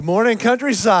Morning,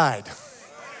 Countryside.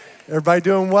 Everybody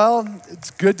doing well? It's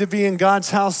good to be in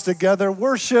God's house together.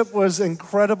 Worship was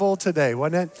incredible today,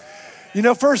 wasn't it? You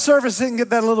know, first service didn't get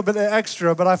that a little bit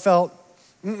extra, but I felt,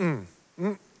 we're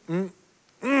going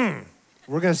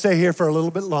to stay here for a little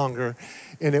bit longer,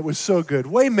 and it was so good.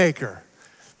 Waymaker,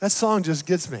 that song just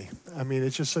gets me. I mean,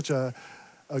 it's just such a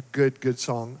good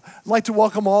song. I'd like to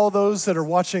welcome all those that are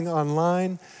watching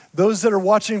online, those that are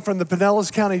watching from the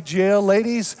Pinellas County Jail.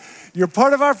 Ladies, you're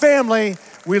part of our family.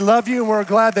 We love you, and we're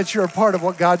glad that you're a part of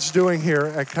what God's doing here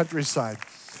at Countryside.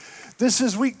 This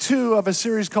is week 2 of a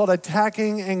series called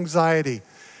Attacking Anxiety.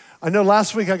 I know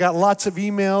last week I got lots of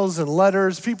emails and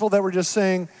letters, people that were just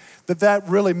saying that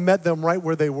really met them right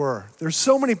where they were. There's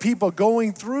so many people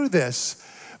going through this,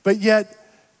 but yet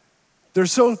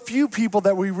there's so few people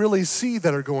that we really see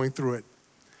that are going through it.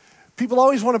 People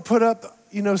always want to put up,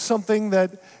 something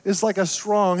that is like a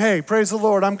strong, hey, praise the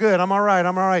Lord, I'm good, I'm all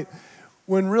right.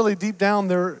 When really deep down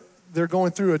they're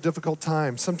going through a difficult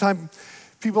time. Sometimes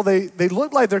people, they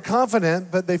look like they're confident,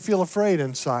 but they feel afraid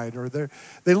inside. Or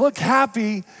they look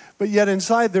happy, but yet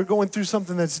inside they're going through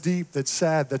something that's deep, that's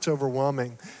sad, that's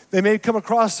overwhelming. They may come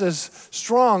across as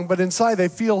strong, but inside they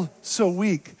feel so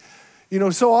weak.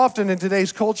 So often in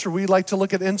today's culture, we like to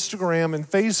look at Instagram and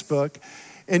Facebook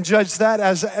and judge that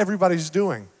as everybody's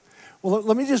doing. Well,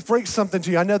 let me just break something to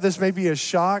you. I know this may be a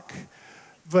shock,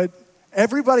 but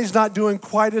everybody's not doing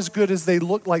quite as good as they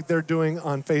look like they're doing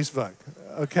on Facebook,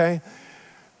 okay?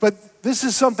 But this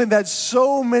is something that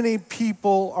so many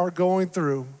people are going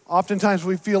through. Oftentimes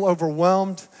we feel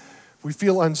overwhelmed. We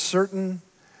feel uncertain.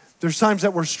 There's times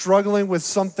that we're struggling with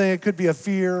something. It could be a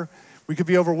fear. We could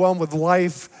be overwhelmed with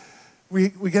life. We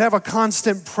can have a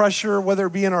constant pressure, whether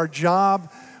it be in our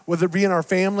job, whether it be in our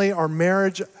family, our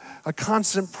marriage. A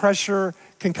constant pressure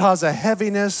can cause a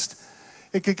heaviness.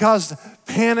 It could cause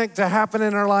panic to happen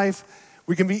in our life.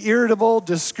 We can be irritable,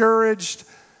 discouraged,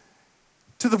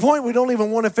 to the point we don't even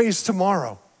want to face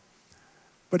tomorrow.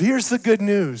 But here's the good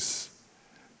news.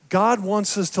 God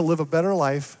wants us to live a better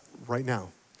life right now.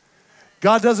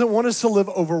 God doesn't want us to live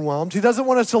overwhelmed. He doesn't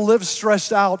want us to live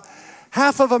stressed out.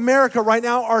 Half of America right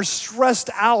now are stressed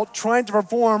out trying to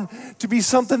perform to be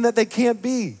something that they can't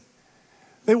be.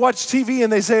 They watch TV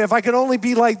and they say, if I could only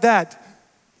be like that.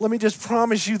 Let me just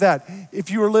promise you that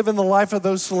if you were living the life of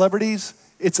those celebrities,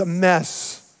 it's a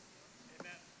mess.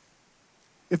 Amen.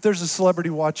 If there's a celebrity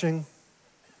watching,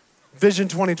 Vision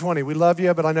 2020, we love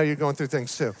you, but I know you're going through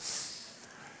things too.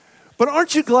 But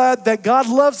aren't you glad that God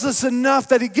loves us enough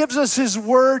that He gives us His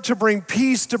word to bring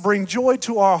peace, to bring joy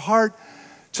to our heart,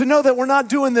 to know that we're not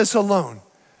doing this alone.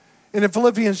 And in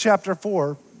Philippians chapter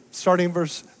 4, starting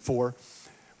verse 4,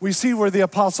 we see where the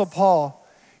Apostle Paul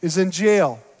is in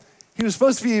jail. He was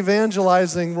supposed to be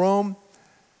evangelizing Rome,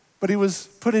 but he was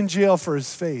put in jail for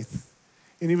his faith.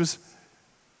 And he was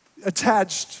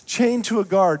attached, chained to a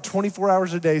guard 24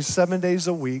 hours a day, 7 days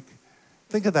a week.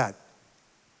 Think of that.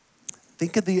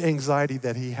 Think of the anxiety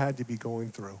that he had to be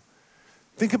going through.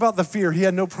 Think about the fear. He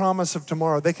had no promise of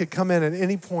tomorrow. They could come in at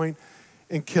any point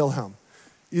and kill him,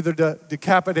 either to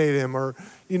decapitate him or,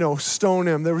 stone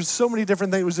him. There was so many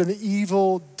different things. It was an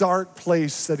evil, dark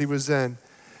place that he was in.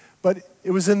 But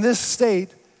it was in this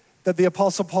state that the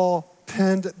Apostle Paul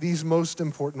penned these most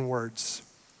important words.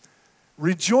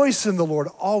 Rejoice in the Lord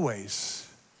always.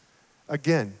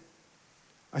 Again,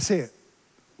 I say it,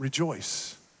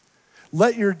 rejoice.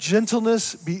 Let your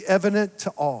gentleness be evident to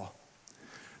all.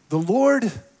 The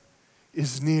Lord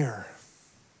is near.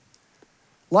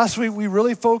 Last week, we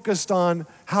really focused on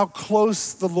how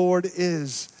close the Lord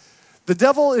is. The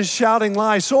devil is shouting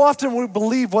lies. So often we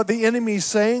believe what the enemy is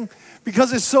saying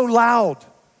because it's so loud.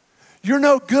 You're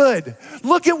no good.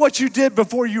 Look at what you did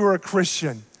before you were a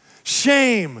Christian.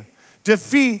 Shame,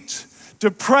 defeat,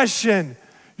 depression.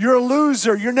 You're a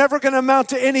loser. You're never going to amount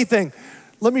to anything.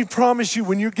 Let me promise you,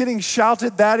 when you're getting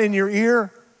shouted that in your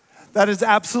ear, that is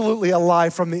absolutely a lie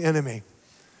from the enemy.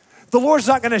 The Lord's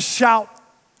not going to shout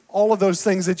all of those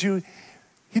things at you.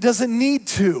 He doesn't need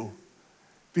to,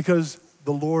 because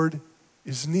the Lord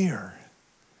is near.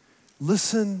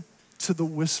 Listen to the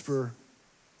whisper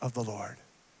of the Lord.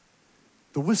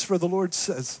 The whisper of the Lord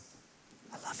says,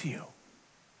 I love you.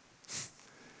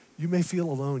 You may feel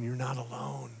alone. You're not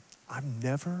alone. I'm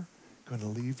never going to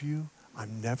leave you.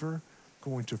 I'm never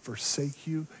going to forsake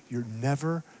you. You're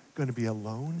never going to be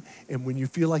alone. And when you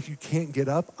feel like you can't get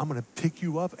up, I'm going to pick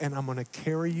you up and I'm going to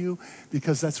carry you,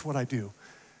 because that's what I do.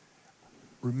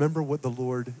 Remember what the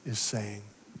Lord is saying.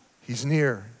 He's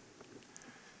near.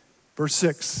 Verse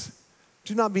 6,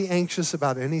 do not be anxious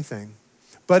about anything,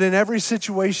 but in every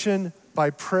situation, by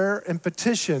prayer and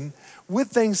petition, with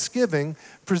thanksgiving,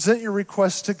 present your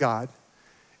requests to God.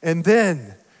 And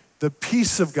then the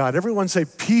peace of God. Everyone say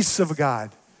peace of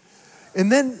God.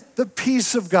 And then the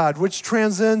peace of God, which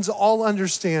transcends all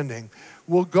understanding,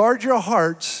 will guard your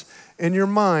hearts and your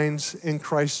minds in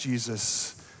Christ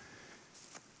Jesus.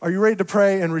 Are you ready to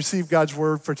pray and receive God's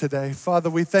word for today? Father,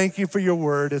 we thank you for your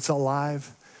word. It's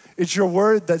alive. It's your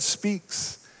word that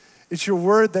speaks. It's your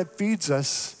word that feeds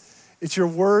us. It's your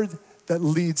word that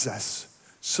leads us.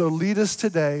 So lead us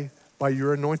today by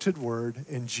your anointed word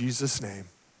in Jesus' name.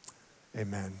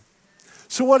 Amen.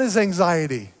 So what is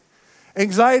anxiety?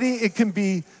 Anxiety, it can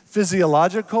be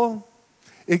physiological.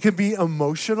 It can be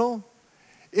emotional.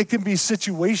 It can be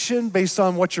situation based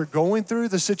on what you're going through,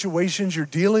 the situations you're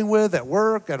dealing with at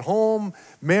work, at home,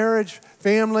 marriage,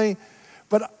 family.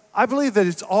 But I believe that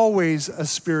it's always a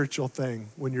spiritual thing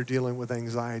when you're dealing with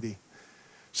anxiety.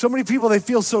 So many people, they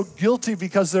feel so guilty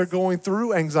because they're going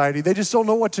through anxiety. They just don't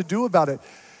know what to do about it.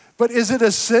 But is it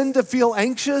a sin to feel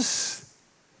anxious?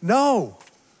 No.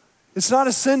 It's not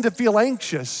a sin to feel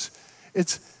anxious.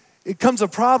 It becomes a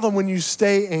problem when you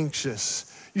stay anxious.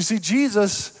 You see,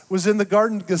 Jesus was in the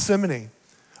Garden of Gethsemane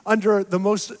under the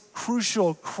most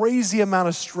crucial, crazy amount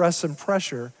of stress and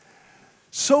pressure.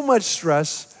 So much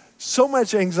stress, so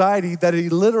much anxiety that he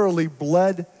literally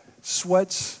bled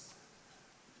sweats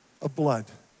of blood.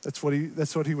 That's what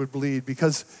he would bleed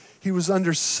because he was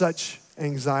under such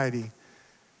anxiety.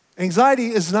 Anxiety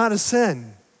is not a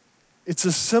sin. It's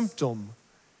a symptom.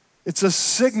 It's a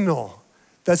signal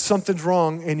that something's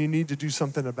wrong and you need to do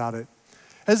something about it.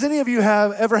 Has any of you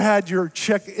ever had your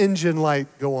check engine light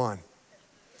go on?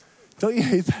 Don't you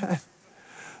hate that?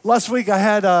 Last week I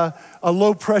had a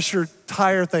low pressure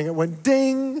tire thing. It went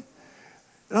ding.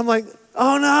 And I'm like,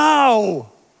 oh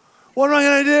no, what am I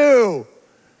gonna do?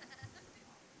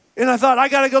 And I thought, I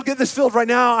gotta go get this filled right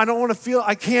now.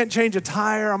 I can't change a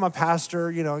tire. I'm a pastor,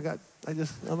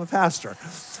 I'm a pastor.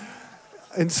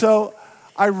 And so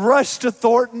I rushed to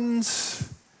Thornton's.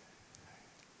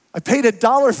 I paid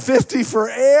 $1.50 for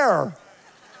air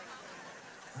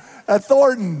at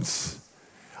Thornton's.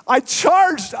 I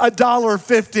charged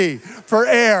 $1.50 for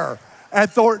air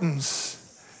at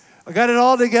Thornton's. I got it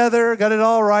all together, got it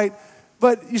all right.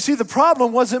 But you see, the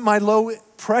problem wasn't my low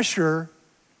pressure.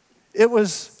 It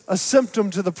was a symptom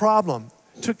to the problem.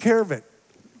 Took care of it.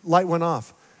 Light went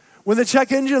off. When the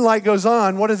check engine light goes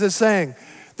on, what is it saying?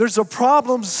 There's a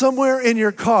problem somewhere in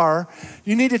your car.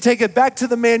 You need to take it back to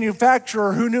the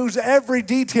manufacturer who knows every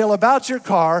detail about your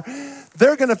car.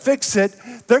 They're gonna fix it.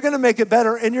 They're gonna make it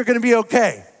better, and you're gonna be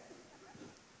okay.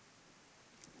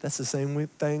 That's the same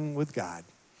thing with God.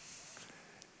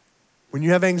 When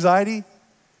you have anxiety,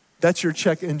 that's your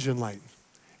check engine light.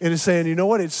 And it's saying, you know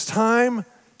what? It's time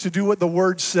to do what the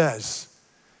word says.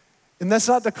 And that's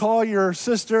not to call your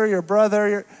sister, your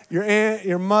brother, your aunt,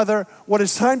 your mother. What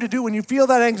it's time to do when you feel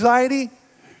that anxiety,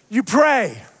 you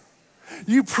pray.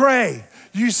 You pray.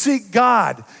 You seek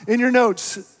God. In your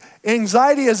notes,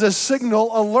 anxiety is a signal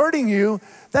alerting you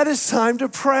that it's time to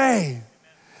pray.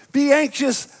 Be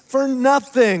anxious for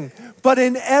nothing, but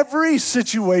in every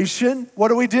situation, what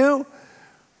do?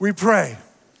 We pray.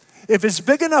 If it's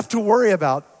big enough to worry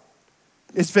about,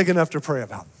 it's big enough to pray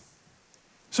about.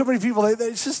 So many people,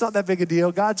 it's just not that big a deal.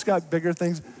 God's got bigger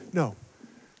things. No.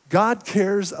 God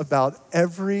cares about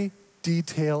every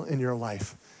detail in your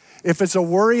life. If it's a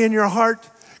worry in your heart,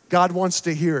 God wants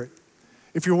to hear it.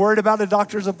 If you're worried about a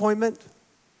doctor's appointment,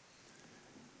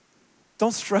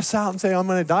 don't stress out and say, I'm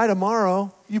gonna die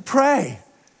tomorrow. You pray.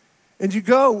 And you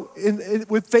go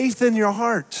with faith in your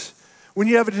heart. When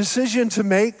you have a decision to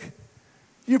make,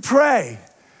 you pray.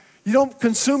 You don't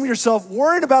consume yourself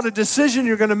worried about a decision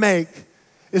you're gonna make.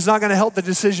 Is not gonna help the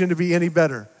decision to be any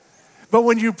better. But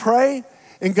when you pray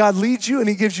and God leads you and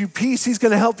he gives you peace, he's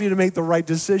gonna help you to make the right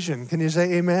decision. Can you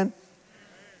say amen?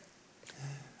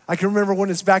 I can remember when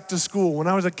it's back to school. When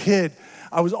I was a kid,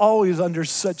 I was always under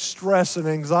such stress and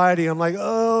anxiety. I'm like,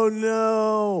 oh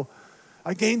no,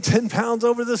 I gained 10 pounds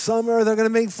over the summer. They're gonna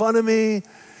make fun of me.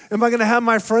 Am I gonna have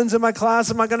my friends in my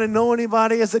class? Am I gonna know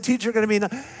anybody? Is the teacher gonna be in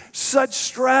such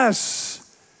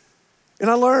stress? And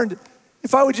I learned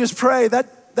if I would just pray, that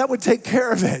would take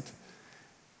care of it.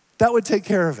 That would take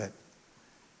care of it.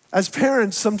 As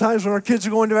parents, sometimes when our kids are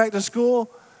going back to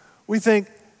school, we think,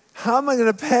 how am I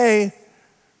gonna pay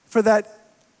for that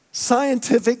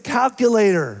scientific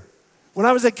calculator? When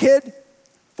I was a kid,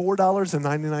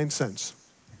 $4.99.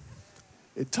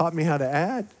 It taught me how to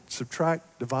add,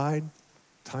 subtract, divide,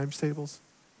 times tables,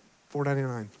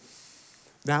 $4.99.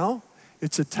 Now,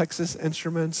 it's a Texas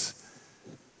Instruments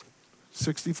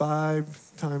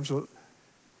 65 times,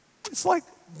 it's like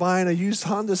buying a used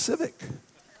Honda Civic.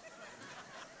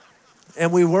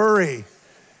 And we worry.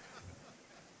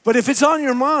 But if it's on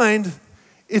your mind,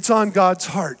 it's on God's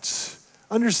heart.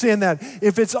 Understand that.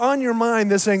 If it's on your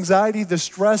mind, this anxiety, this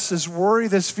stress, this worry,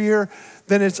 this fear,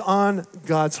 then it's on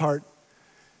God's heart.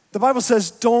 The Bible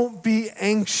says, don't be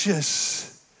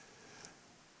anxious.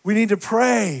 We need to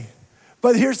pray.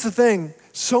 But here's the thing.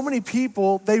 So many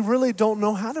people, they really don't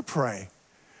know how to pray.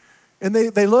 And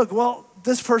they look, well,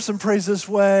 this person prays this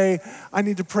way. I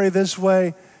need to pray this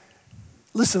way.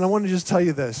 Listen, I want to just tell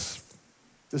you this.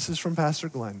 This is from Pastor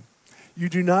Glenn. You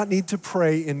do not need to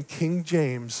pray in King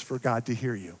James for God to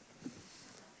hear you.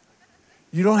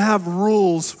 You don't have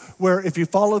rules where if you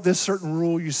follow this certain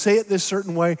rule, you say it this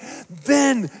certain way,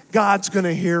 then God's going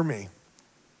to hear me.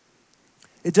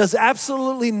 It does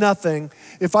absolutely nothing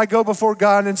if I go before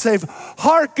God and say,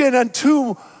 hearken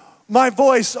unto my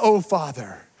voice, O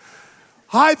Father.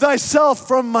 Hide thyself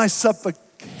from my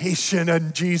supplication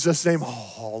in Jesus' name.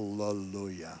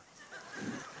 Hallelujah.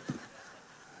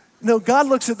 No, God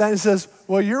looks at that and says,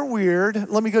 well, you're weird.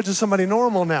 Let me go to somebody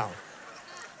normal now.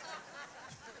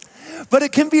 But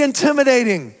it can be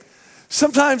intimidating.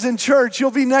 Sometimes in church,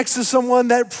 you'll be next to someone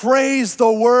that prays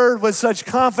the word with such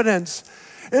confidence.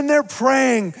 And they're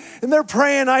praying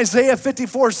Isaiah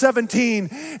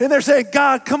 54:17. And they're saying,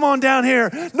 God, come on down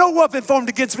here. No weapon formed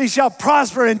against me shall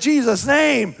prosper in Jesus'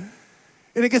 name.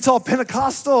 And it gets all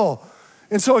Pentecostal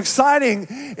and so exciting.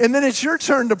 And then it's your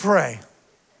turn to pray.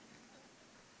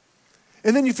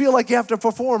 And then you feel like you have to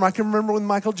perform. I can remember when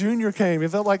Michael Jr. came.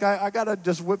 It felt like I got to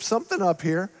just whip something up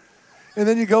here. And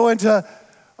then you go into,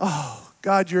 oh,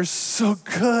 God, you're so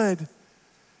good.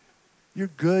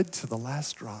 You're good to the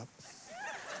last drop.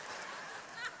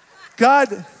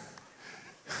 God,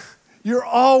 you're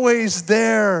always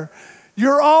there.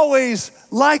 You're always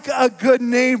like a good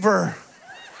neighbor.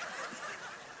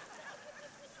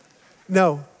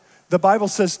 No, the Bible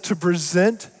says to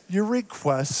present your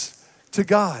requests to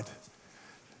God.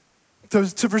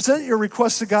 To present your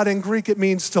requests to God in Greek, it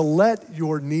means to let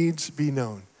your needs be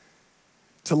known.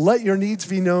 To let your needs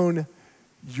be known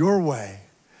your way.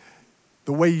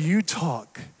 The way you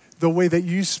talk, the way that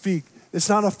you speak. It's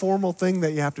not a formal thing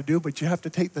that you have to do, but you have to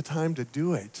take the time to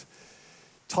do it.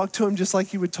 Talk to him just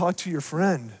like you would talk to your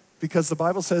friend, because the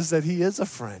Bible says that he is a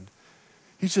friend.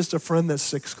 He's just a friend that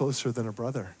sticks closer than a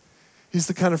brother. He's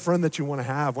the kind of friend that you want to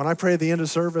have. When I pray at the end of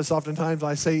service, oftentimes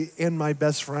I say, and my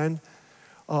best friend.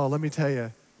 Oh, let me tell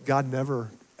you, God never,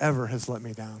 ever has let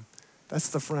me down. That's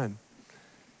the friend.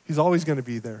 He's always going to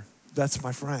be there. That's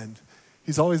my friend.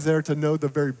 He's always there to know the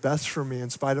very best for me in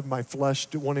spite of my flesh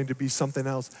wanting to be something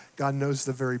else. God knows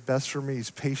the very best for me. He's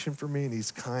patient for me and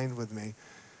he's kind with me.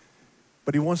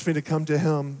 But he wants me to come to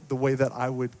him the way that I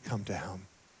would come to him,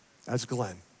 as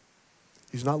Glenn.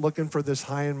 He's not looking for this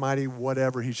high and mighty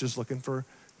whatever. He's just looking for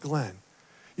Glenn.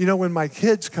 You know, when my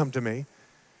kids come to me,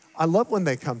 I love when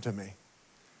they come to me.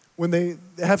 When they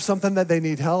have something that they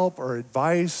need help or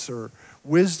advice or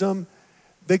wisdom,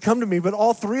 they come to me, but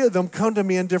all three of them come to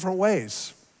me in different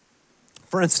ways.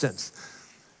 For instance,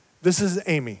 this is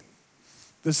Amy.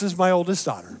 This is my oldest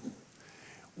daughter.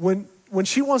 When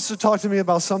she wants to talk to me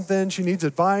about something, she needs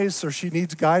advice or she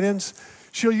needs guidance,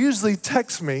 she'll usually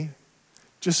text me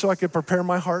just so I can prepare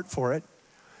my heart for it.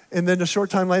 And then a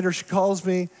short time later, she calls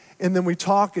me, and then we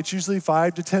talk. It's usually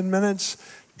 5 to 10 minutes.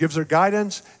 Gives her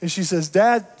guidance, and she says,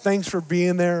 Dad, thanks for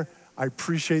being there. I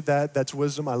appreciate that. That's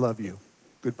wisdom. I love you.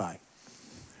 Goodbye.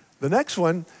 The next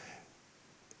one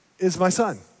is my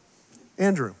son,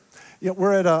 Andrew. Yeah,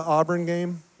 we're at an Auburn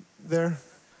game there.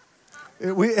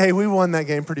 We won that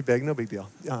game pretty big. No big deal.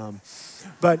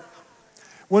 But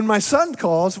when my son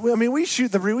calls,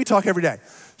 we talk every day.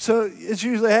 So it's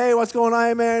usually, hey, what's going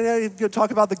on, man? You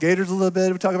talk about the Gators a little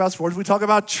bit. We talk about sports. We talk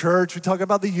about church. We talk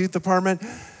about the youth department.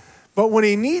 But when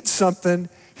he needs something,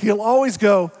 he'll always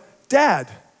go, Dad,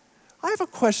 I have a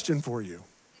question for you.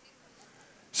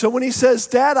 So when he says,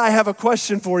 Dad, I have a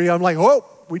question for you, I'm like, oh,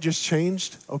 we just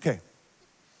changed? Okay.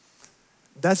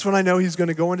 That's when I know he's going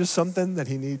to go into something that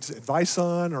he needs advice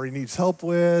on, or he needs help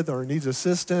with, or he needs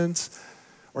assistance,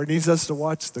 or he needs us to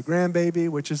watch the grandbaby,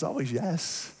 which is always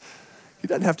yes. He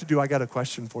doesn't have to do, I got a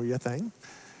question for you thing.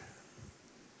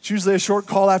 It's usually a short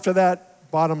call after that,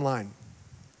 bottom line.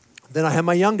 Then I have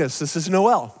my youngest. This is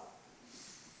Noel.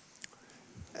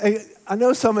 I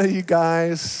know some of you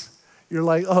guys, you're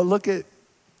like, oh, look at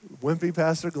wimpy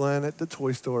Pastor Glenn at the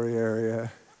Toy Story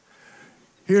area.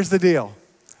 Here's the deal.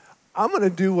 I'm going to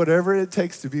do whatever it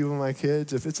takes to be with my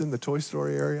kids. If it's in the Toy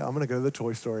Story area, I'm going to go to the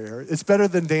Toy Story area. It's better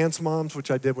than Dance Moms, which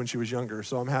I did when she was younger,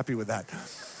 so I'm happy with that.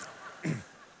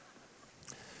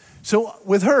 So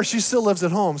with her, she still lives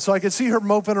at home. So I could see her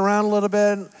moping around a little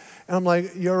bit. And I'm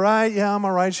like, you all right? Yeah, I'm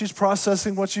all right. She's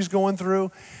processing what she's going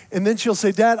through. And then she'll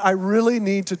say, Dad, I really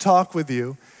need to talk with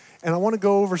you. And I want to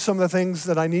go over some of the things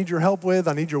that I need your help with.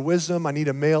 I need your wisdom. I need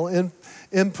a male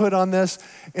input on this.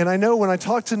 And I know when I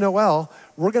talk to Noelle,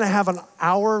 we're going to have an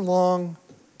hour-long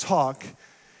talk.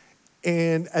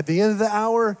 And at the end of the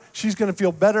hour, she's going to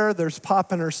feel better. There's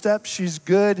pop in her step. She's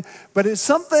good. But it's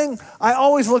something I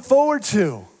always look forward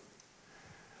to.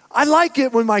 I like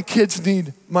it when my kids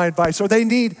need my advice or they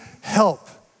need help.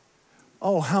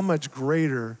 Oh, how much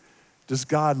greater does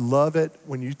God love it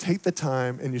when you take the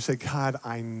time and you say, God,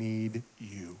 I need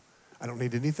you. I don't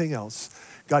need anything else.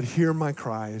 God, hear my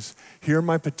cries, hear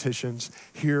my petitions,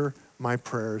 hear my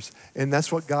prayers. And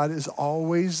that's what God is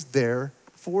always there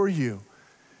for you.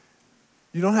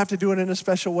 You don't have to do it in a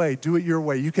special way. Do it your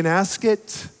way. You can ask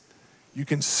it. You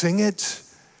can sing it.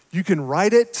 You can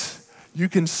write it. You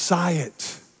can sigh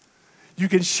it. You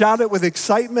can shout it with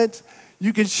excitement.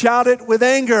 You can shout it with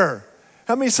anger.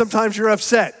 How many sometimes you're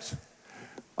upset?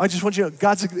 I just want you to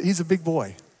know, he's a big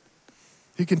boy.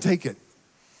 He can take it.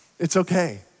 It's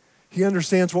okay. He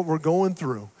understands what we're going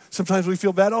through. Sometimes we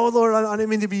feel bad. Oh, Lord, I didn't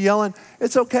mean to be yelling.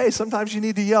 It's okay. Sometimes you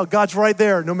need to yell. God's right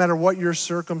there no matter what your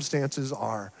circumstances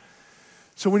are.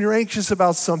 So when you're anxious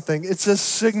about something, it's a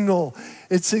signal.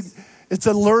 It's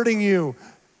alerting you.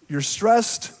 You're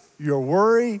stressed, you're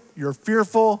worried, you're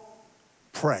fearful.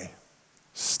 Pray.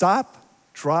 Stop,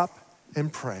 drop,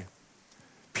 and pray.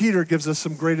 Peter gives us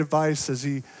some great advice as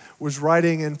he was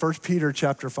writing in 1 Peter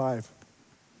chapter 5.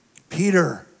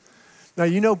 Peter. Now,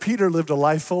 you know Peter lived a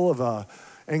life full of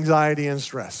anxiety and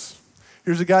stress.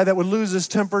 Here's a guy that would lose his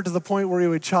temper to the point where he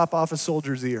would chop off a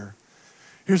soldier's ear.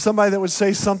 Here's somebody that would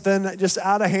say something just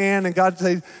out of hand, and God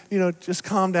would say, just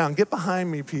calm down. Get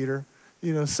behind me, Peter.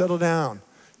 Settle down.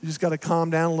 You just got to calm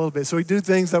down a little bit. So he'd do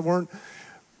things that weren't.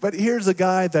 But here's a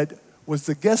guy that was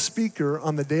the guest speaker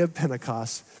on the day of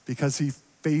Pentecost because he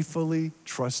faithfully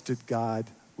trusted God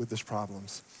with his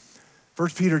problems. 1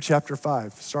 Peter chapter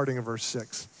 5, starting in verse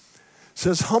 6,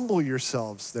 says, humble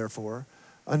yourselves, therefore,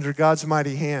 under God's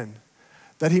mighty hand,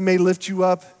 that he may lift you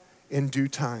up in due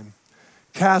time.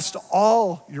 Cast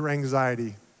all your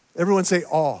anxiety. Everyone say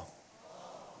all.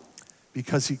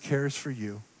 Because he cares for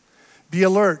you. Be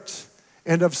alert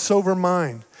and of sober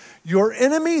mind. Your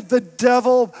enemy, the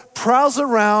devil, prowls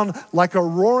around like a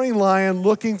roaring lion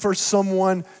looking for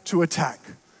someone to attack.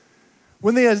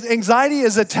 When the anxiety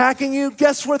is attacking you,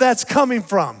 guess where that's coming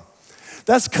from?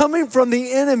 That's coming from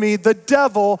the enemy, the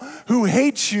devil, who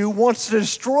hates you, wants to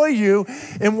destroy you,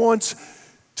 and wants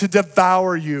to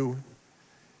devour you.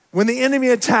 When the enemy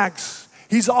attacks,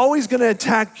 he's always going to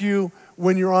attack you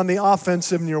when you're on the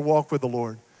offensive in your walk with the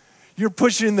Lord. You're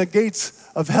pushing the gates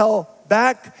of hell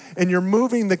back and you're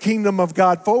moving the kingdom of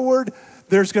God forward.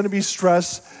 There's going to be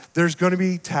stress. There's going to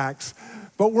be attacks.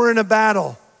 But we're in a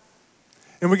battle.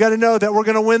 And we got to know that we're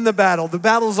going to win the battle. The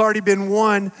battle's already been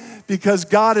won because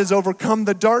God has overcome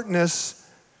the darkness.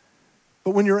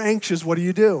 But when you're anxious, what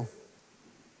do?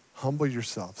 Humble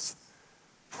yourselves.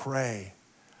 Pray.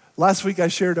 Last week I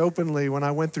shared openly when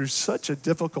I went through such a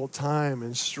difficult time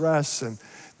and stress and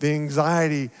the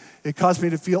anxiety, it caused me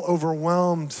to feel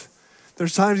overwhelmed.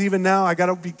 There's times even now I got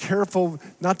to be careful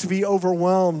not to be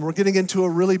overwhelmed. We're getting into a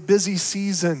really busy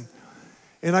season.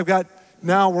 And we're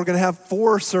going to have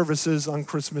 4 services on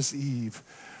Christmas Eve.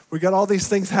 We got all these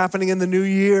things happening in the new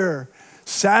year.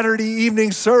 Saturday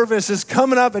evening service is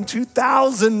coming up in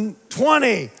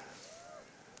 2020.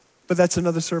 But that's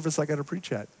another service I got to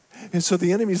preach at. And so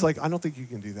the enemy's like, I don't think you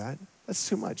can do that. That's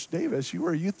too much. Davis, you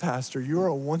were a youth pastor. You were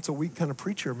a once-a-week kind of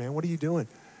preacher, man. What are you doing?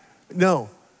 No,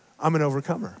 I'm an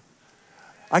overcomer.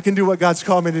 I can do what God's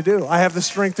called me to do. I have the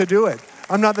strength to do it.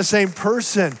 I'm not the same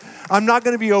person. I'm not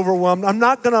going to be overwhelmed. I'm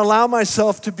not going to allow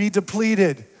myself to be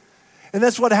depleted. And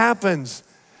that's what happens.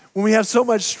 When we have so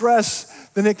much stress,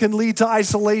 then it can lead to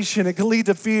isolation. It can lead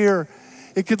to fear.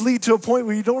 It could lead to a point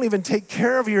where you don't even take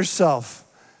care of yourself.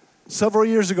 Several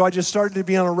years ago, I just started to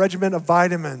be on a regimen of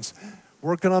vitamins,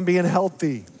 working on being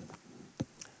healthy.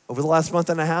 Over the last month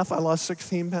and a half, I lost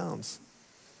 16 pounds.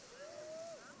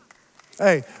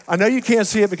 Hey, I know you can't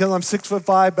see it because I'm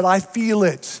 6'5", but I feel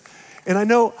it. And I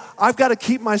know I've got to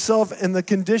keep myself in the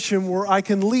condition where I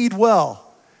can lead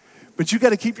well. But you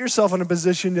got to keep yourself in a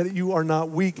position that you are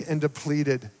not weak and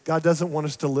depleted. God doesn't want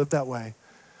us to live that way.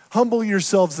 Humble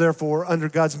yourselves, therefore, under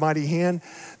God's mighty hand,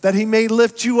 that he may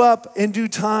lift you up in due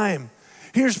time.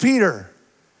 Here's Peter.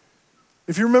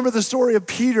 If you remember the story of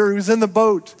Peter who's in the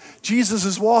boat, Jesus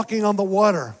is walking on the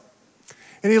water.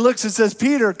 And he looks and says,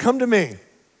 Peter, come to me.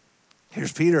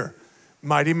 Here's Peter,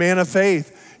 mighty man of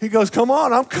faith. He goes, come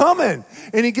on, I'm coming.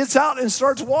 And he gets out and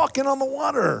starts walking on the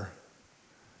water.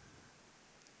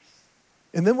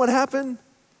 And then what happened?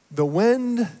 The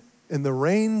wind and the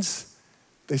rains,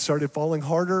 they started falling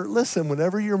harder. Listen,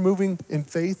 whenever you're moving in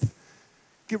faith,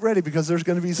 get ready because there's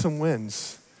going to be some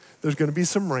winds. There's going to be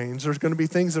some rains. There's going to be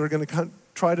things that are going to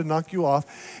try to knock you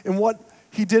off. And what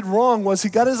he did wrong was he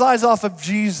got his eyes off of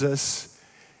Jesus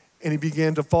and he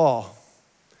began to fall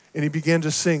and he began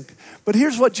to sink. But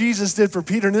here's what Jesus did for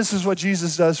Peter, and this is what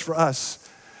Jesus does for us.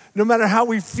 No matter how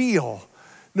we feel,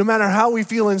 no matter how we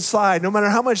feel inside, no matter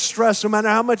how much stress, no matter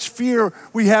how much fear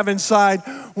we have inside,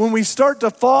 when we start to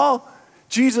fall,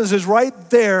 Jesus is right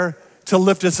there to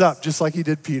lift us up, just like he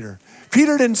did Peter.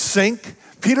 Peter didn't sink.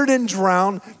 Peter didn't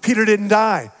drown. Peter didn't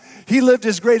die. He lived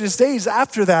his greatest days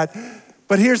after that.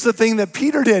 But here's the thing that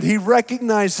Peter did. He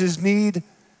recognized his need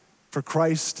for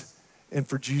Christ and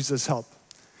for Jesus' help.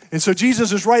 And so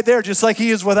Jesus is right there, just like he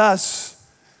is with us.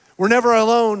 We're never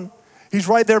alone. He's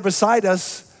right there beside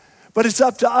us. But it's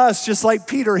up to us, just like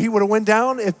Peter. He would have went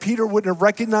down if Peter wouldn't have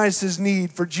recognized his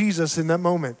need for Jesus in that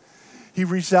moment. He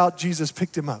reached out, Jesus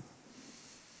picked him up.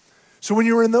 So when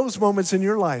you're in those moments in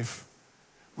your life,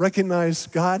 recognize,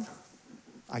 God,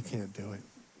 I can't do it.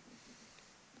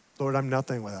 Lord, I'm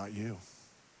nothing without you.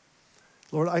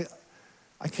 Lord,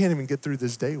 I can't even get through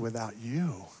this day without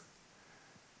you.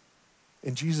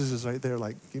 And Jesus is right there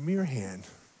like, give me your hand.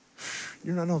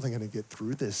 You're not only going to get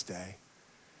through this day.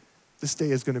 This day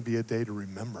is going to be a day to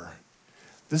remember.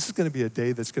 This is going to be a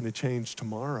day that's going to change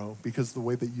tomorrow because of the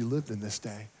way that you lived in this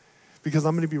day. Because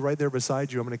I'm going to be right there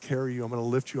beside you. I'm going to carry you. I'm going to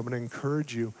lift you. I'm going to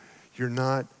encourage you. You're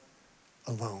not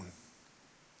alone.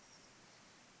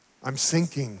 I'm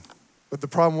sinking. But the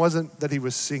problem wasn't that he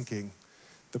was sinking.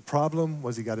 The problem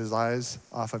was he got his eyes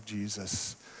off of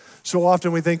Jesus. So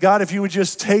often we think, God, if you would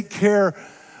just take care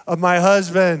of my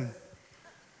husband,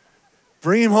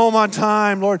 bring him home on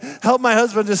time. Lord, help my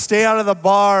husband to stay out of the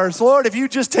bars. Lord, if you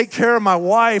just take care of my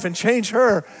wife and change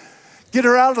her, get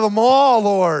her out of the mall,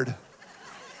 Lord.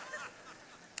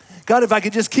 God, if I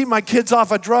could just keep my kids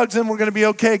off of drugs, then we're going to be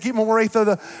okay. Keep them away from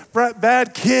the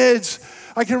bad kids.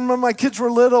 I can remember my kids were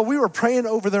little. We were praying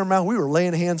over their mouth. We were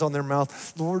laying hands on their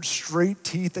mouth. Lord, straight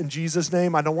teeth in Jesus'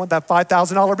 name. I don't want that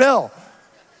 $5,000 bill.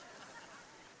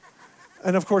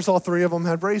 And of course, all three of them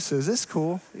had braces. It's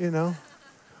cool, you know.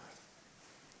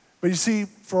 But you see,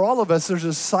 for all of us, there's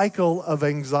a cycle of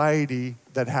anxiety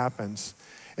that happens.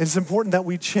 And it's important that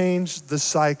we change the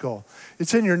cycle.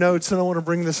 It's in your notes, and I want to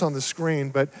bring this on the screen,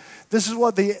 but this is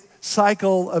what the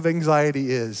cycle of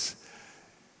anxiety is.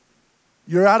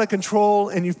 You're out of control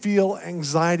and you feel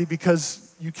anxiety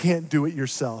because you can't do it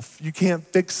yourself. You can't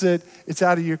fix it. It's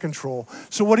out of your control.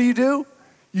 So what do?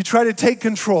 You try to take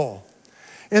control.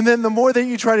 And then the more that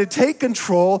you try to take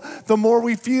control, the more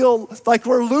we feel like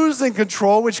we're losing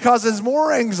control, which causes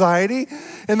more anxiety.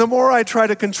 And the more I try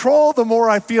to control, the more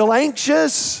I feel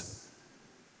anxious.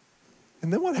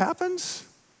 And then what happens?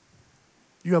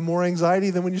 You have more anxiety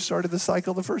than when you started the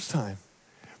cycle the first time.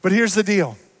 But here's the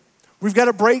deal. We've got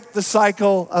to break the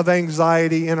cycle of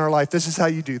anxiety in our life. This is how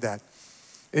you do that.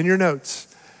 In your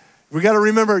notes. We got to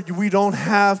remember, you don't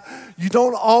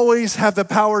always have the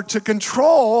power to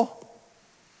control,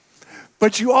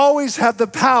 but you always have the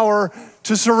power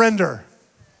to surrender.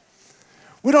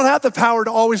 We don't have the power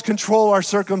to always control our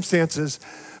circumstances,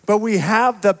 but we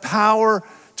have the power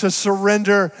to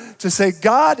surrender, to say,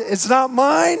 God, it's not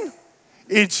mine,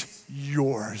 it's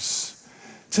yours.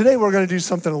 Today we're going to do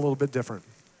something a little bit different.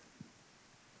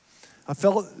 I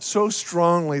felt so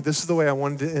strongly, this is the way I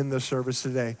wanted to end the service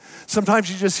today. Sometimes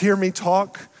you just hear me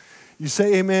talk, you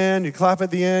say amen, you clap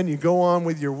at the end, you go on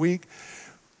with your week.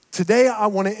 Today I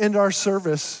want to end our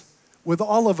service with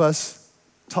all of us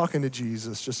talking to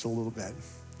Jesus just a little bit.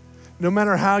 No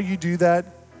matter how you do that,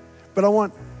 but I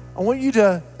want you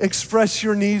to express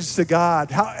your needs to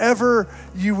God, however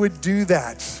you would do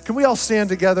that. Can we all stand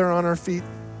together on our feet?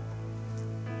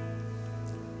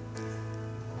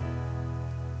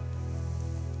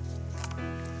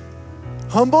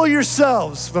 Humble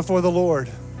yourselves before the Lord,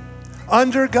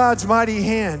 under God's mighty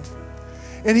hand,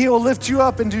 and he will lift you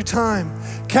up in due time.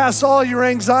 Cast all your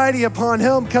anxiety upon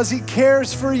him because he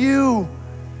cares for you.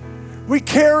 We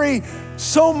carry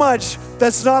so much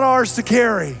that's not ours to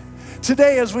carry.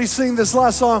 Today, as we sing this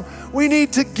last song, we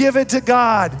need to give it to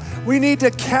God. We need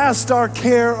to cast our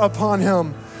care upon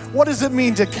him. What does it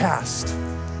mean to cast?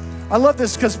 I love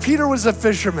this because Peter was a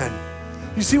fisherman.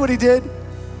 You see what he did?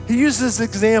 He used this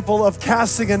example of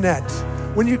casting a net.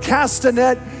 When you cast a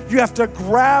net, you have to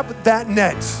grab that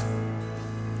net.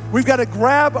 We've got to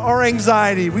grab our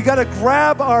anxiety. We got to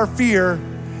grab our fear,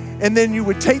 and then you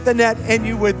would take the net and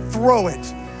you would throw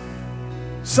it.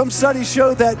 Some studies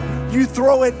show that you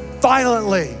throw it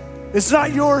violently. It's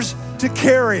not yours to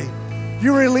carry.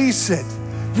 You release it.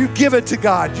 You give it to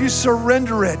God. You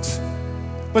surrender it.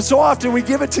 But so often we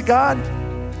give it to God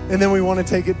and then we want to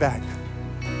take it back.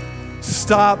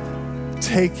 Stop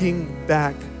taking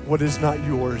back what is not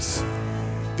yours.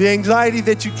 The anxiety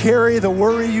that you carry, the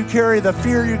worry you carry, the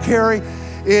fear you carry,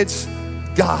 it's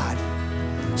God.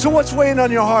 So what's weighing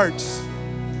on your hearts?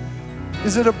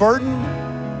 Is it a burden?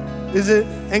 Is it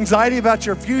anxiety about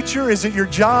your future? Is it your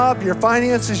job, your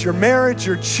finances, your marriage,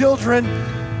 your children?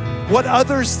 What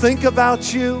others think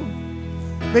about you?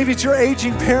 Maybe it's your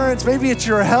aging parents. Maybe it's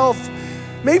your health.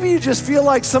 Maybe you just feel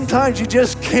like sometimes you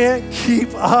just can't keep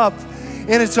up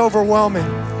and it's overwhelming.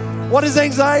 What is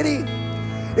anxiety?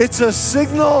 It's a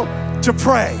signal to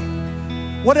pray.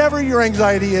 Whatever your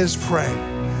anxiety is, pray.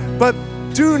 But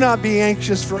do not be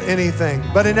anxious for anything,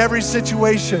 but in every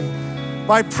situation,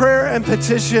 by prayer and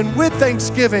petition with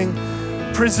thanksgiving,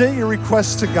 present your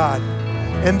requests to God.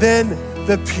 And then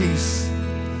the peace.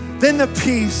 Then the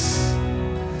peace,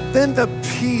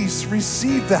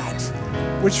 receive that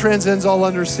which transcends all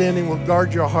understanding will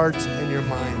guard your hearts and your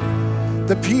mind.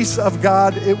 The peace of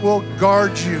God, it will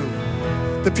guard you.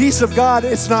 The peace of God,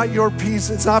 it's not your peace.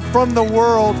 It's not from the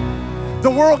world. The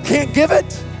world can't give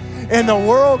it, and the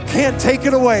world can't take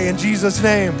it away in Jesus'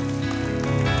 name.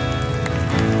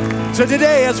 So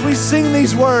today, as we sing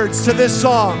these words to this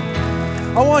song,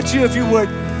 I want you, if you would,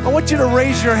 I want you to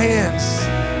raise your hands.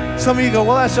 Some of you go,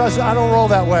 well, that's just, I don't roll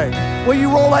that way. Well, you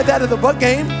roll like that at the book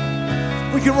game.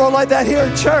 We can roll like that here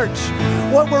in church.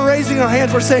 What we're raising our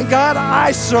hands, we're saying, God,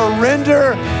 I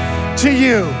surrender to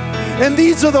you. And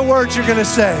these are the words you're gonna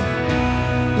say.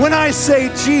 When I say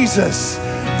Jesus,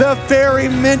 the very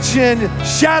mention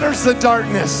shatters the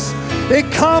darkness. It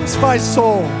calms my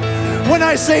soul. When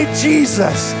I say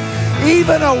Jesus,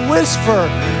 even a whisper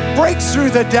breaks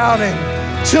through the doubting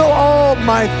till all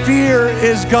my fear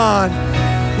is gone.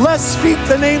 Let's speak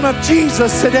the name of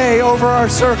Jesus today over our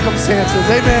circumstances.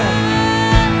 Amen.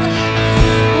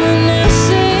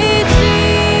 Say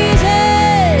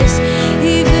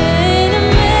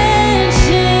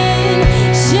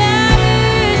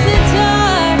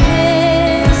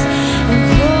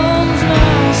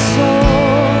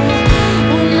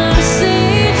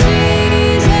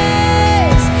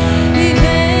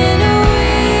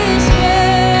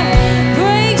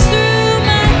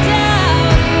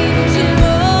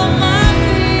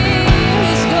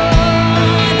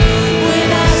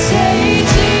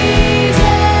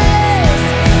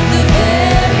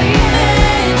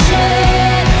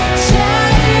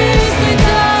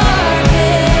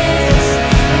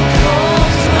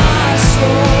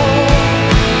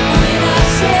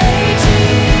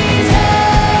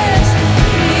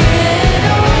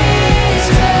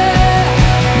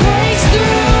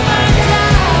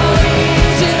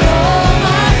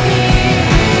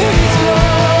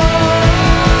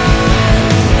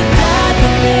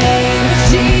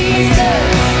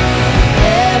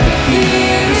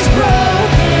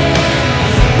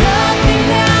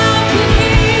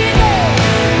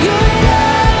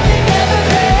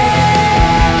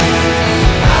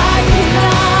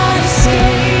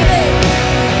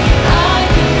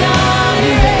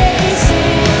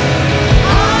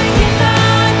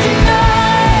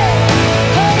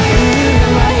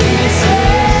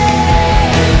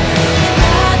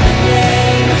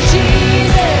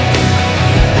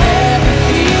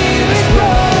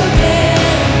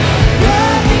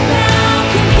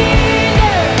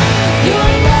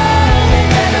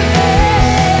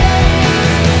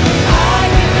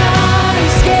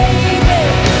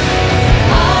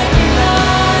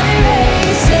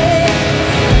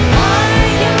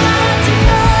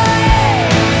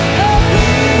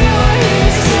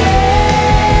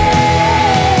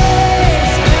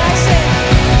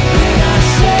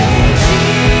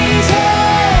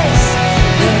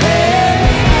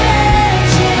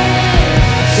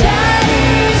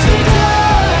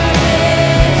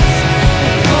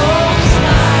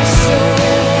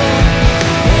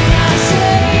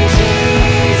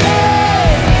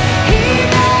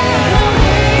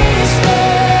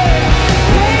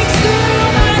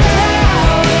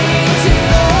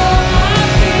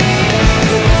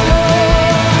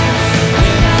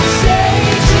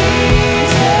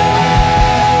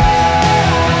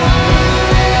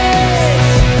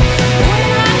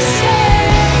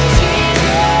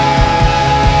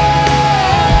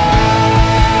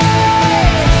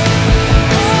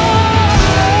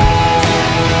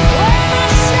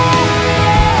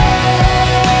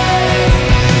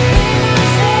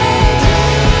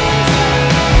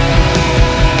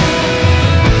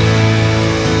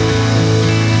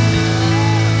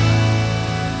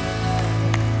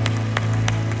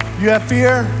You have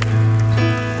fear?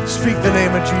 Speak the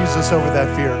name of Jesus over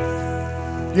that fear.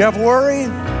 You have worry?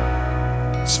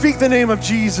 Speak the name of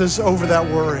Jesus over that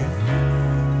worry.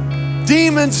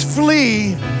 Demons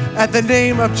flee at the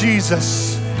name of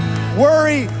Jesus.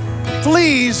 Worry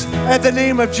flees at the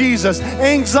name of Jesus.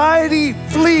 Anxiety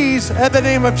flees at the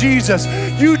name of Jesus.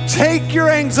 You take your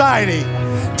anxiety,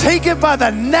 take it by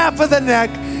the nape of the neck,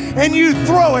 and you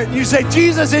throw it and you say,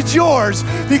 Jesus, it's yours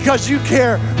because you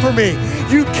care for me.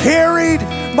 You carried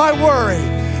my worry.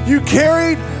 You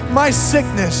carried my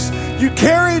sickness. You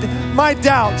carried my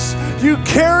doubts. You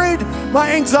carried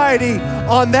my anxiety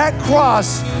on that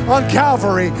cross on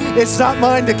Calvary. It's not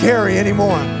mine to carry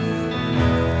anymore.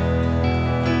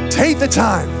 Take the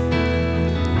time.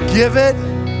 Give it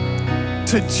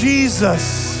to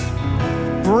Jesus.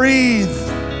 Breathe.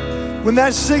 When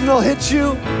that signal hits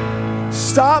you,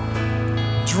 stop,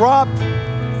 drop,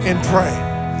 and pray.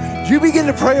 You begin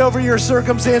to pray over your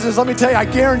circumstances. Let me tell you, I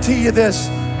guarantee you this.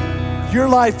 Your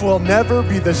life will never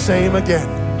be the same again.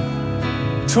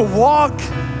 To walk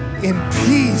in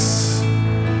peace.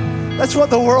 That's what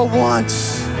the world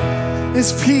wants,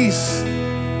 is peace.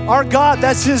 Our God,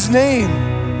 that's his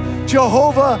name.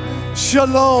 Jehovah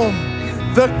Shalom,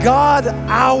 the God,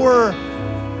 our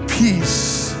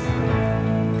peace.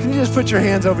 Can you just put your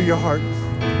hands over your heart?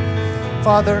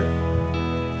 Father,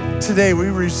 today we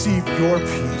receive your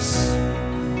peace.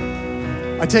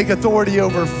 I take authority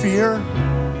over fear,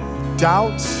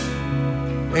 doubt,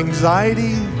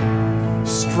 anxiety,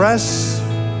 stress,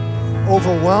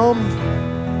 overwhelmed.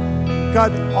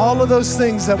 God, all of those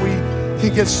things that we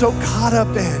can get so caught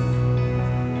up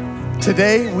in,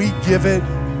 today we give it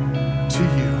to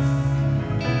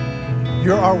you.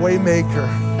 You're our way maker.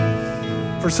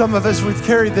 For some of us, we've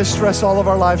carried this stress all of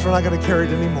our lives. We're not going to carry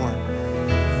it anymore.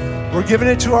 We're giving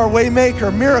it to our way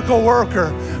maker, miracle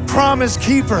worker, promise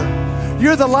keeper.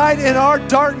 You're the light in our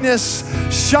darkness.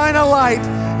 Shine a light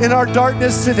in our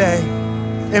darkness today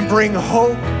and bring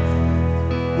hope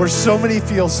where so many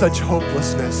feel such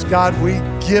hopelessness. God, we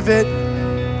give it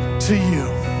to you.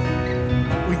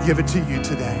 We give it to you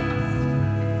today.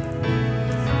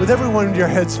 With everyone with your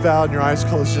heads bowed and your eyes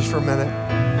closed just for a minute,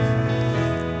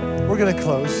 we're going to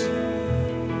close.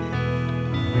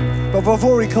 But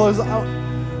before we close,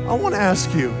 I want to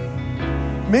ask you,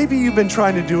 maybe you've been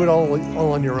trying to do it all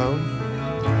on your own.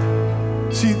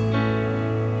 See,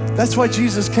 that's why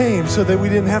Jesus came, so that we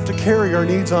didn't have to carry our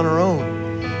needs on our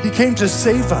own. He came to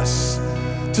save us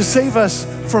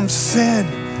from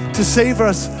sin, to save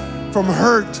us from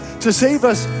hurt, to save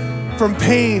us from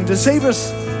pain, to save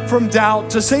us from doubt,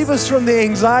 to save us from the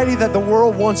anxiety that the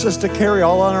world wants us to carry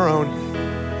all on our own.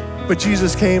 But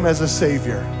Jesus came as a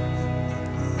Savior.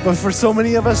 But for so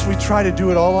many of us, we try to do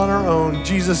it all on our own.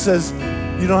 Jesus says,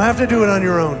 you don't have to do it on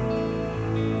your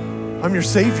own. I'm your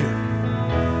Savior.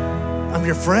 I'm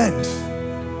your friend.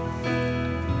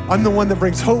 I'm the one that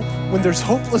brings hope when there's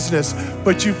hopelessness,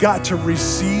 but you've got to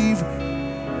receive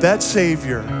that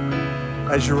Savior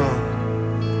as your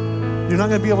own. You're not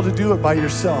gonna be able to do it by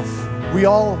yourself. We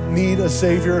all need a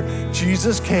Savior.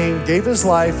 Jesus came, gave his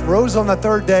life, rose on the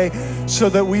third day so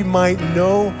that we might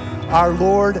know our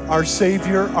Lord, our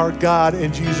Savior, our God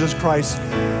in Jesus Christ.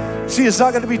 See, it's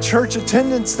not gonna be church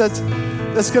attendance that's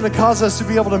gonna cause us to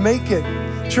be able to make it.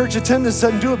 Church attendance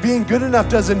doesn't do it. Being good enough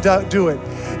doesn't do it.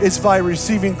 It's by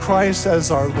receiving Christ as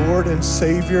our Lord and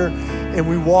Savior, and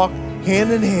we walk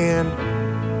hand in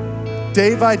hand,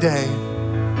 day by day,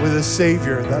 with a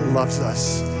Savior that loves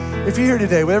us. If you're here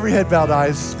today with every head bowed,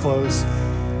 eyes closed,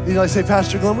 you know, I say,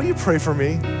 Pastor Glenn, will you pray for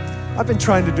me? I've been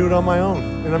trying to do it on my own,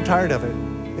 and I'm tired of it.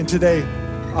 And today,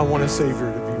 I want a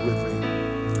Savior to be with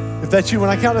me. If that's you, when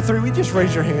I count to 3, will you just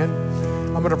raise your hand?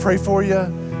 I'm gonna pray for you,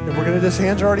 and we're gonna, just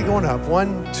hands are already going up.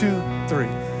 1, 2, 3.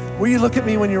 Will you look at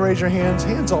me when you raise your hands?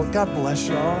 Hands all, God bless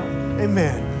y'all.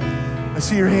 Amen. I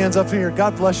see your hands up here.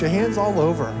 God bless you. Hands all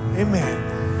over.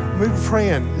 Amen. We're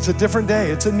praying. It's a different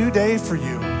day. It's a new day for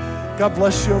you. God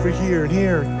bless you over here and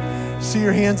here. See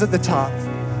your hands at the top.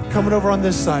 Coming over on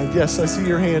this side. Yes, I see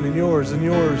your hand and yours and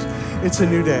yours. It's a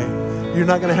new day. You're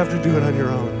not gonna have to do it on your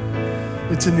own.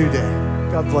 It's a new day.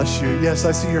 God bless you. Yes,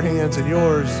 I see your hands and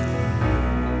yours.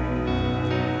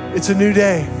 It's a new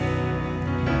day.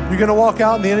 You're gonna walk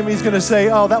out and the enemy's gonna say,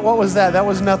 oh, what was that? That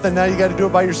was nothing. Now you gotta do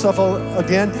it by yourself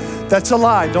again. That's a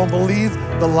lie. Don't believe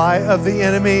the lie of the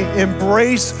enemy.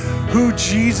 Embrace who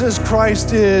Jesus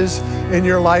Christ is in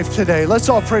your life today. Let's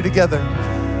all pray together.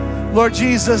 Lord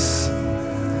Jesus,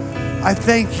 I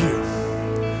thank you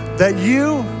that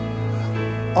you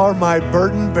are my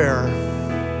burden bearer.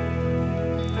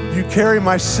 You carry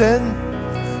my sin.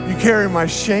 You carry my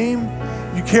shame.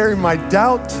 You carry my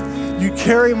doubt. You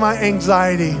carry my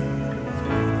anxiety.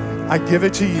 I give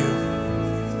it to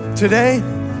you. Today,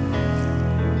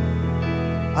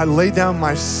 I lay down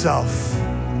myself.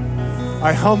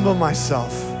 I humble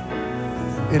myself,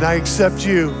 and I accept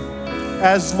you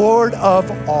as Lord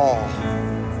of all.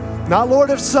 Not Lord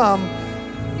of some,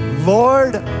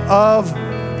 Lord of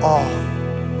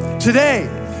all. Today,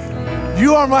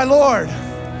 you are my Lord.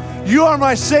 You are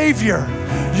my Savior.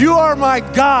 You are my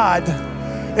God,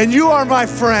 and you are my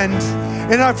friend.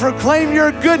 And I proclaim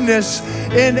your goodness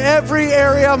in every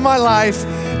area of my life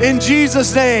in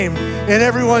Jesus' name. And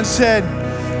everyone said,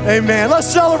 amen.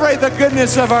 Let's celebrate the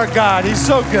goodness of our God. He's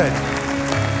so good.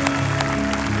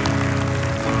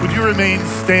 Would you remain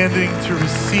standing to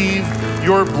receive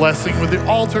your blessing? With the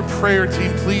altar prayer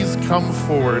team, please come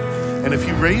forward. And if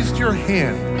you raised your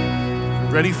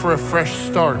hand, ready for a fresh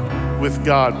start with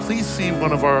God, please see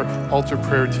one of our altar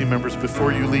prayer team members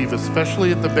before you leave,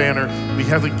 especially at the banner. We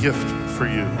have a gift for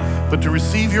you. But to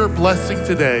receive your blessing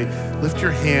today, lift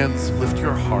your hands, lift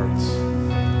your hearts.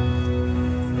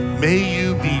 May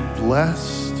you be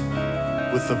blessed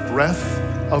with the breath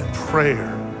of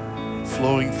prayer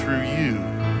flowing through you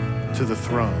to the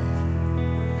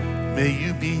throne. May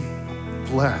you be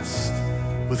blessed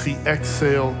with the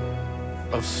exhale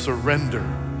of surrender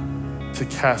to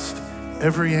cast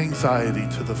every anxiety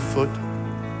to the foot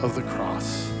of the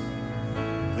cross.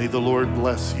 May the Lord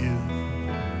bless you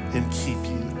and keep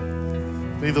you.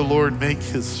 May the Lord make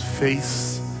his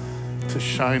face to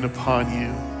shine upon you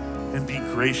and be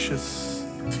gracious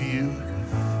to you.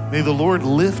 May the Lord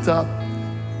lift up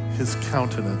his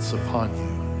countenance upon you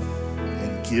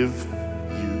and give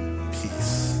you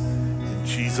peace. In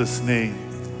Jesus' name,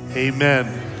 amen.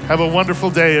 Have a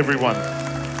wonderful day, everyone.